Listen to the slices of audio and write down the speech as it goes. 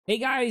Hey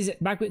guys,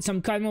 back with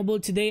some COD Mobile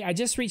today. I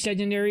just reached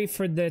Legendary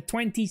for the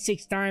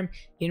 26th time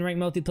in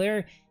ranked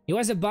multiplayer. It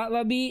was a bot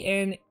lobby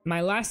and my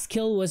last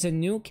kill was a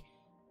nuke.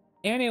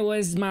 And it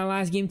was my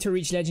last game to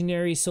reach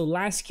Legendary. So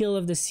last kill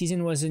of the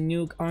season was a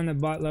nuke on a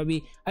bot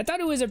lobby. I thought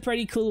it was a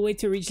pretty cool way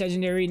to reach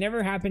Legendary.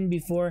 Never happened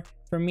before,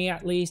 for me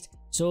at least.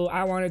 So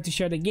I wanted to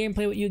share the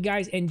gameplay with you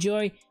guys.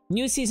 Enjoy.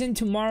 New season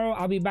tomorrow.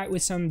 I'll be back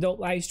with some dope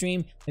live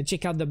stream.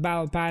 Check out the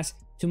Battle Pass.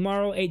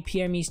 Tomorrow, 8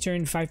 PM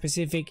Eastern, 5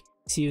 Pacific.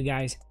 See you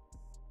guys.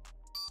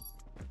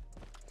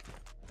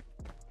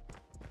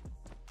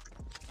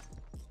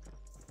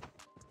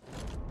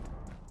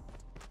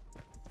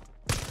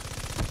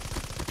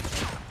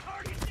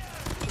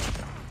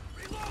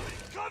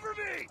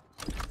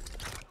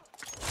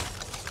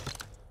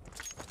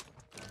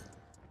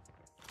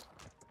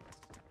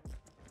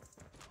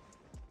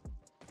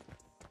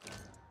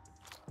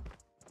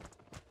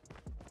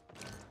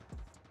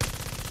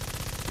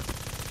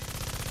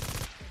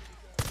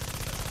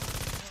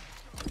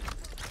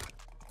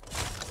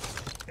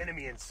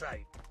 Enemy in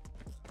sight.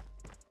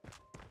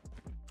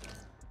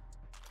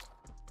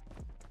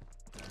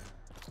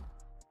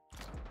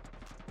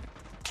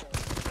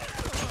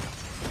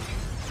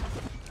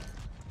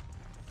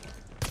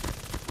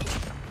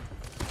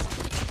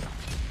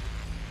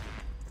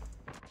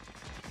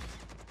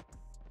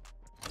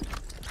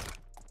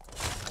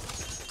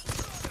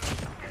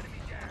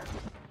 Enemy down.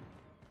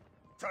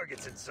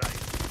 Targets in sight.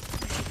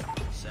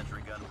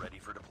 Sentry gun ready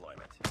for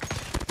deployment.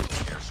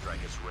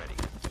 Airstrike is ready.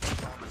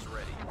 Bomb is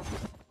ready.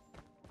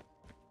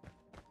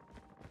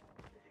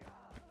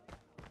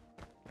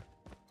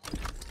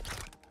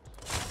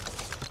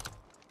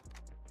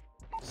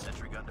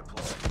 Sentry gun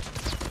deployed.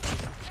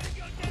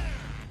 Tango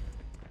down.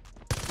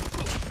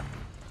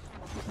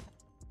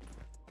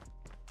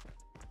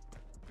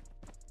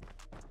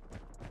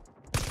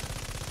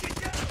 Get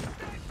down,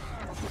 sniper.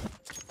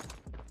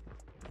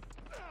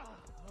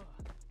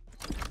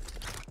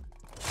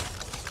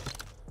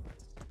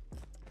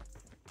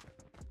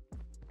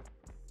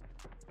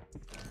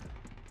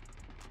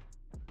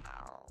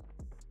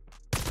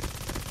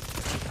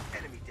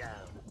 Enemy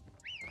down.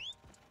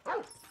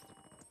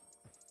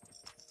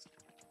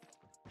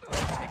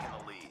 Taking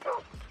the lead.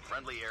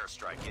 Friendly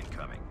airstrike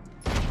incoming.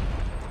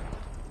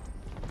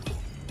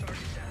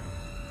 Target down.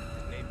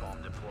 Napalm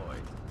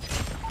deployed.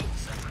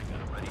 Sentry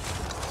gun ready.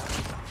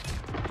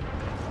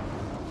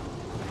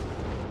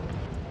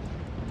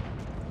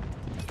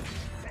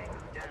 Tango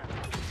down.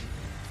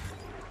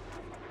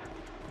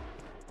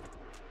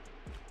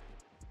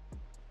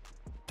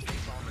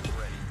 Napalm is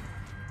ready.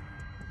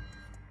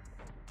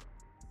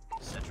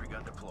 Sentry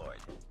gun deployed.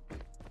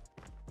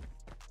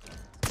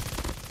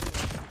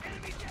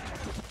 Enemy down.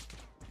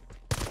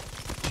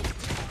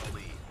 Taking the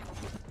lead.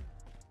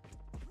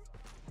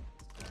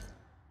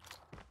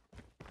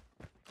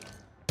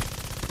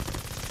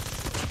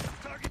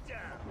 Target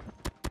down.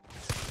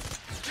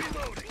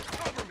 Reloading.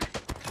 Cover me.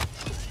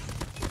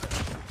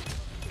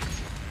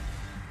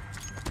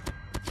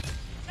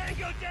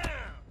 Tango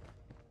down.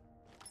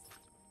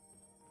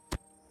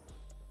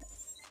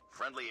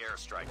 Friendly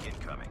airstrike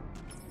incoming.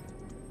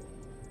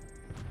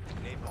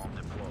 Napalm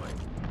deployed.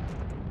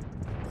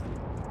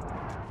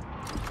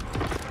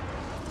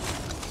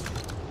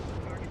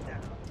 Target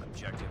down.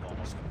 Objective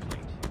almost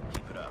complete.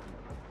 Keep it up.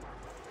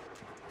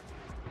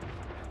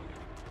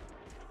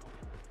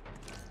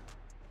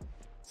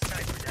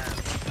 Sniper down.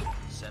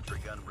 Sentry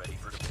gun ready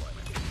for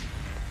deployment.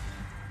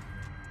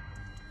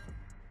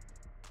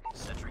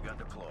 Sentry gun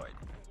deployed.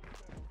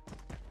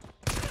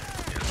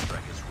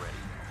 Airstrike is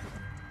ready.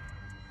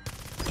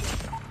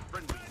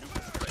 Friendly nuke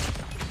is ready.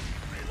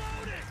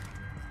 Reloading.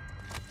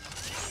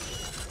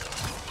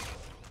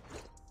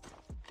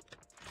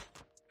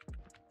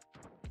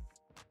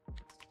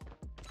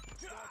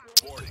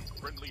 Warning,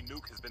 friendly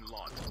nuke has been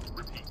launched.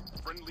 Repeat,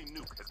 friendly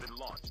nuke has been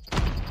launched.